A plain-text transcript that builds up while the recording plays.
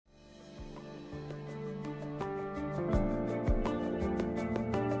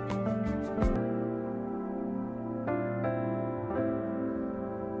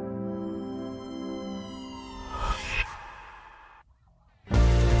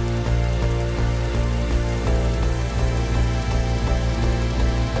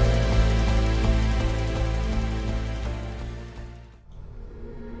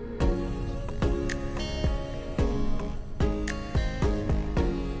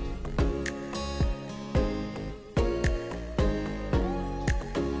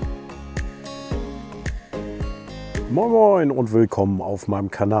Moin Moin und willkommen auf meinem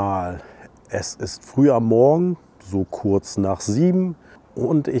Kanal. Es ist früh am Morgen, so kurz nach 7,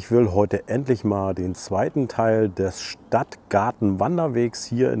 und ich will heute endlich mal den zweiten Teil des Stadtgartenwanderwegs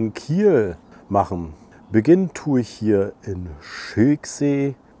hier in Kiel machen. Beginnen tue ich hier in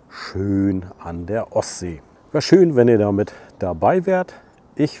Schilksee, schön an der Ostsee. Wäre schön, wenn ihr damit dabei wärt.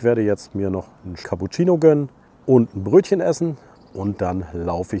 Ich werde jetzt mir noch ein Cappuccino gönnen und ein Brötchen essen. Und dann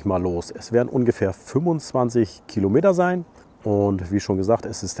laufe ich mal los. Es werden ungefähr 25 Kilometer sein. Und wie schon gesagt,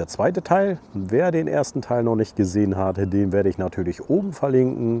 es ist der zweite Teil. Wer den ersten Teil noch nicht gesehen hat, den werde ich natürlich oben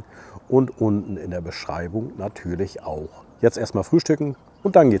verlinken und unten in der Beschreibung natürlich auch. Jetzt erstmal frühstücken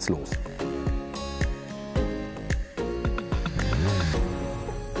und dann geht's los.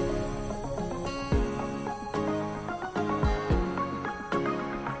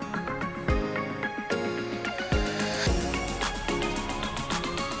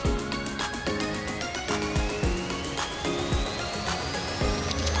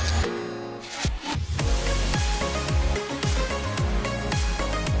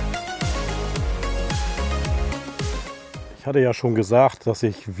 Ich hatte ja schon gesagt, dass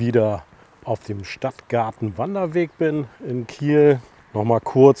ich wieder auf dem Stadtgartenwanderweg bin in Kiel. Nochmal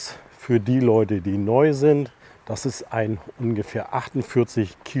kurz für die Leute, die neu sind. Das ist ein ungefähr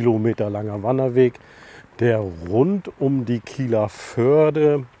 48 Kilometer langer Wanderweg, der rund um die Kieler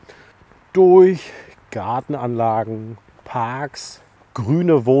Förde durch Gartenanlagen, Parks,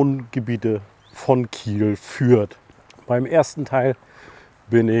 grüne Wohngebiete von Kiel führt. Beim ersten Teil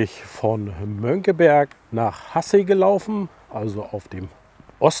bin ich von Mönckeberg nach Hassee gelaufen, also auf dem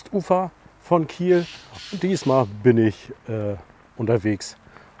Ostufer von Kiel. Und diesmal bin ich unterwegs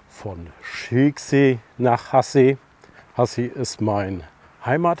von Schilksee nach Hassee. Hassee ist mein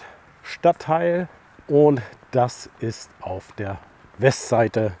Heimatstadtteil und das ist auf der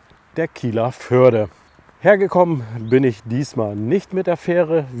Westseite der Kieler Förde. Hergekommen bin ich diesmal nicht mit der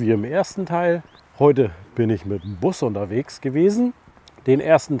Fähre wie im ersten Teil. Heute bin ich mit dem Bus unterwegs gewesen. Den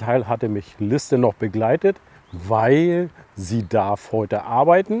ersten Teil hatte mich Liste noch begleitet, weil sie darf heute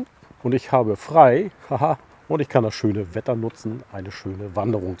arbeiten und ich habe frei. Und ich kann das schöne Wetter nutzen, eine schöne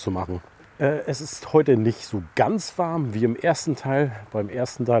Wanderung zu machen. Es ist heute nicht so ganz warm wie im ersten Teil. Beim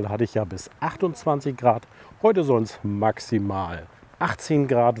ersten Teil hatte ich ja bis 28 Grad. Heute sollen es maximal 18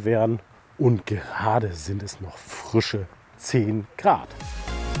 Grad werden und gerade sind es noch frische 10 Grad.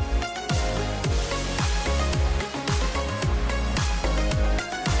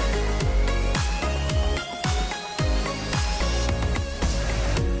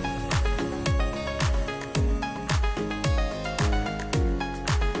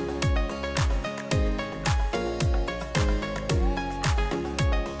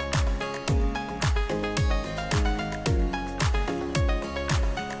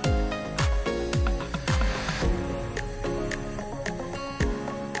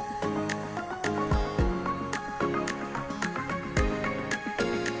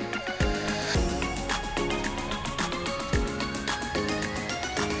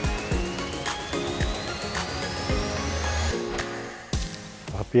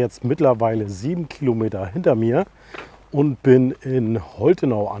 Ich habe jetzt mittlerweile 7 Kilometer hinter mir und bin in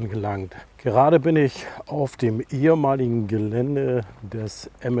Holtenau angelangt. Gerade bin ich auf dem ehemaligen Gelände des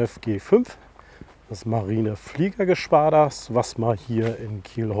MFG 5, des Marinefliegergeschwaders, was mal hier in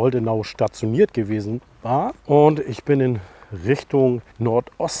Kiel-Holtenau stationiert gewesen war. Und ich bin in Richtung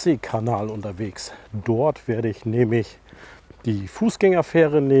Nordostseekanal unterwegs. Dort werde ich nämlich die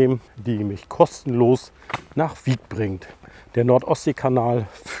Fußgängerfähre nehmen, die mich kostenlos nach Wieg bringt. Der Nordostseekanal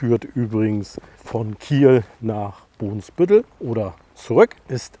führt übrigens von Kiel nach Bohnsbüttel oder zurück,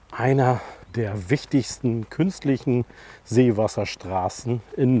 ist einer der wichtigsten künstlichen Seewasserstraßen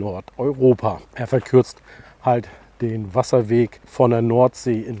in Nordeuropa. Er verkürzt halt den Wasserweg von der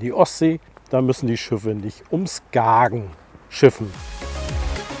Nordsee in die Ostsee. Da müssen die Schiffe nicht ums Gagen schiffen.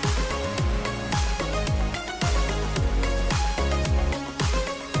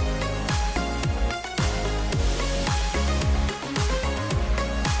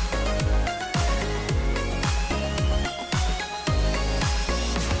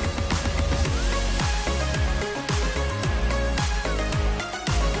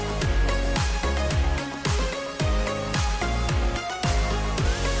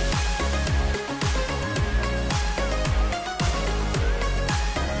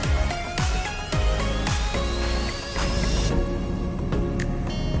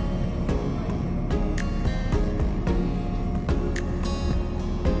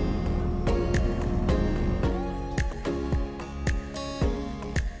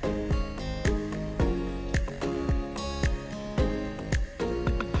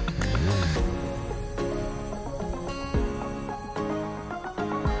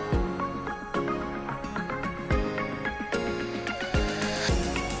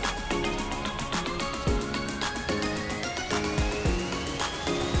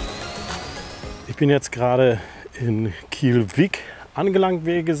 bin jetzt gerade in Kiel-Wege angelangt,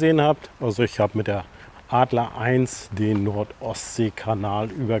 wie ihr gesehen habt. Also ich habe mit der Adler 1 den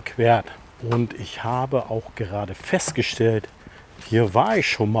Nordostseekanal überquert. Und ich habe auch gerade festgestellt, hier war ich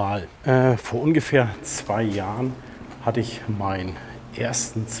schon mal. Vor ungefähr 2 Jahren hatte ich meinen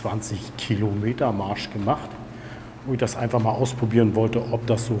ersten 20 Kilometer Marsch gemacht, wo ich das einfach mal ausprobieren wollte, ob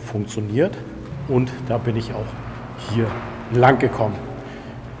das so funktioniert. Und da bin ich auch hier lang gekommen.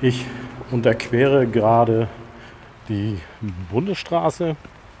 Ich unterquere gerade die Bundesstraße,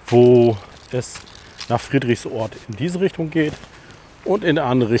 wo es nach Friedrichsort in diese Richtung geht. Und in der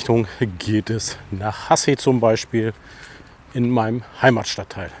andere Richtung geht es nach Hassee zum Beispiel, in meinem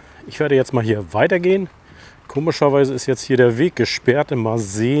Heimatstadtteil. Ich werde jetzt mal hier weitergehen. Komischerweise ist jetzt hier der Weg gesperrt. Mal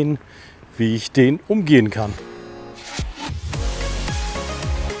sehen, wie ich den umgehen kann.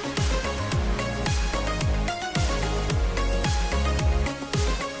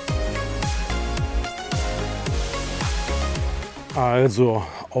 Also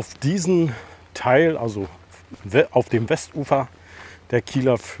auf diesem Teil, also auf dem Westufer der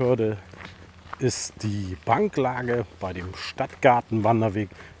Kieler Förde, ist die Banklage bei dem Stadtgartenwanderweg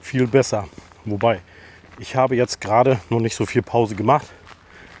viel besser. Wobei, ich habe jetzt gerade noch nicht so viel Pause gemacht.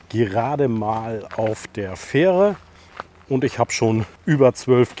 Gerade mal auf der Fähre und ich habe schon über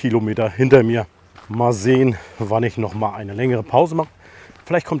 12 Kilometer hinter mir. Mal sehen, wann ich noch mal eine längere Pause mache.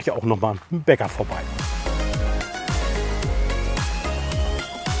 Vielleicht kommt hier auch noch mal ein Bäcker vorbei.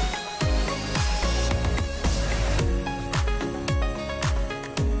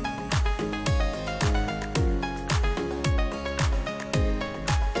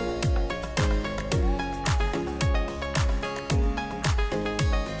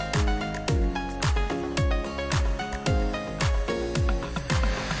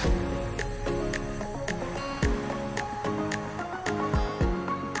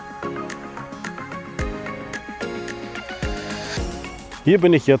 Hier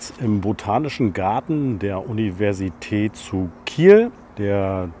bin ich jetzt im Botanischen Garten der Universität zu Kiel,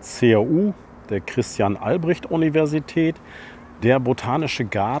 der CAU, der Christian-Albrecht-Universität. Der Botanische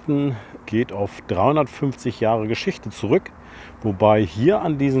Garten geht auf 350 Jahre Geschichte zurück, wobei hier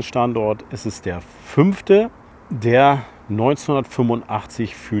an diesem Standort ist es der 5., der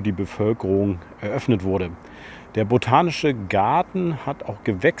 1985 für die Bevölkerung eröffnet wurde. Der Botanische Garten hat auch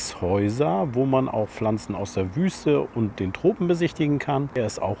Gewächshäuser, wo man auch Pflanzen aus der Wüste und den Tropen besichtigen kann. Er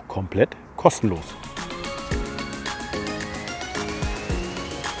ist auch komplett kostenlos.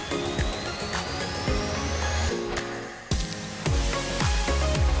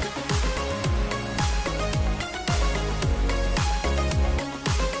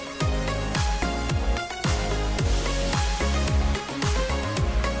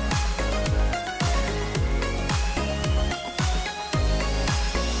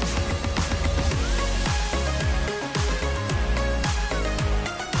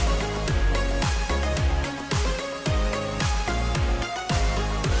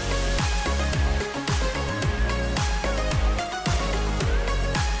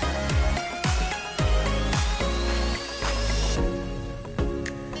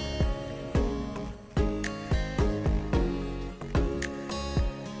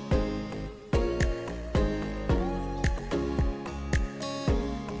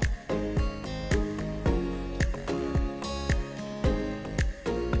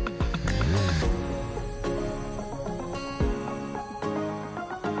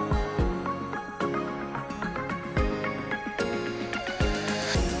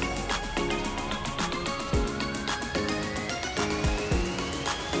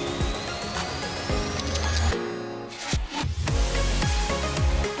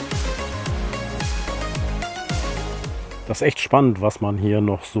 Das ist echt spannend, was man hier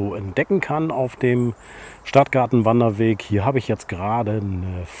noch so entdecken kann auf dem Stadtgartenwanderweg. Hier habe ich jetzt gerade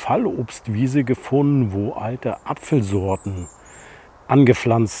eine Fallobstwiese gefunden, wo alte Apfelsorten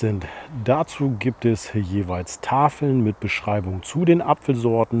angepflanzt sind. Dazu gibt es jeweils Tafeln mit Beschreibung zu den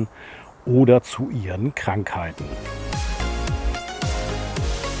Apfelsorten oder zu ihren Krankheiten.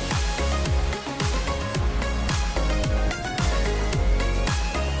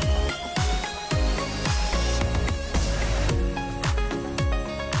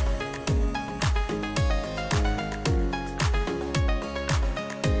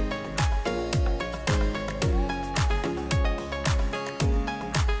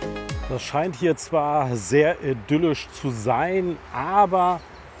 Das scheint hier zwar sehr idyllisch zu sein, aber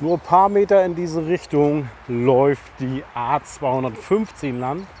nur ein paar Meter in diese Richtung läuft die A215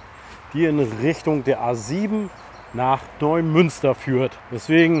 lang, die in Richtung der A7 nach Neumünster führt.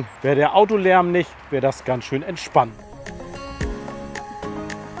 Deswegen wäre der Autolärm nicht, wäre das ganz schön entspannend.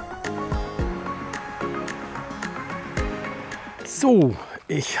 So,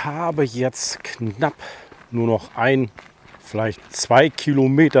 ich habe jetzt knapp nur noch vielleicht 2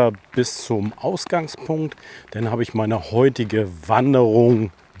 Kilometer bis zum Ausgangspunkt. Dann habe ich meine heutige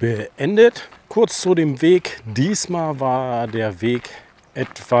Wanderung beendet. Kurz zu dem Weg. Diesmal war der Weg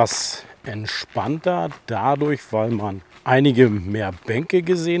etwas entspannter, dadurch, weil man einige mehr Bänke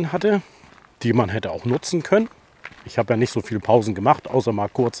gesehen hatte, die man hätte auch nutzen können. Ich habe ja nicht so viele Pausen gemacht, außer mal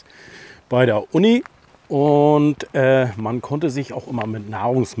kurz bei der Uni. Und man konnte sich auch immer mit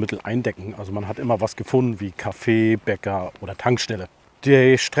Nahrungsmitteln eindecken. Also man hat immer was gefunden wie Kaffee, Bäcker oder Tankstelle.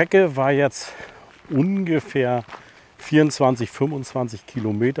 Die Strecke war jetzt ungefähr 24, 25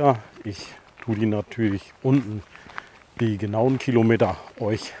 Kilometer. Ich tue die natürlich unten die genauen Kilometer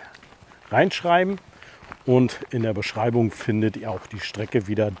euch reinschreiben. Und in der Beschreibung findet ihr auch die Strecke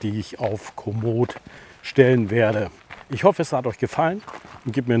wieder, die ich auf Komoot stellen werde. Ich hoffe, es hat euch gefallen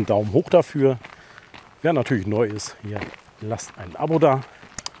und gebt mir einen Daumen hoch dafür. Wer natürlich neu ist, hier lasst ein Abo da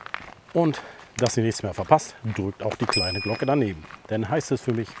und dass ihr nichts mehr verpasst, drückt auch die kleine Glocke daneben. Dann heißt es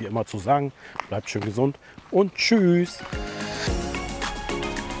für mich wie immer zu sagen, bleibt schön gesund und tschüss!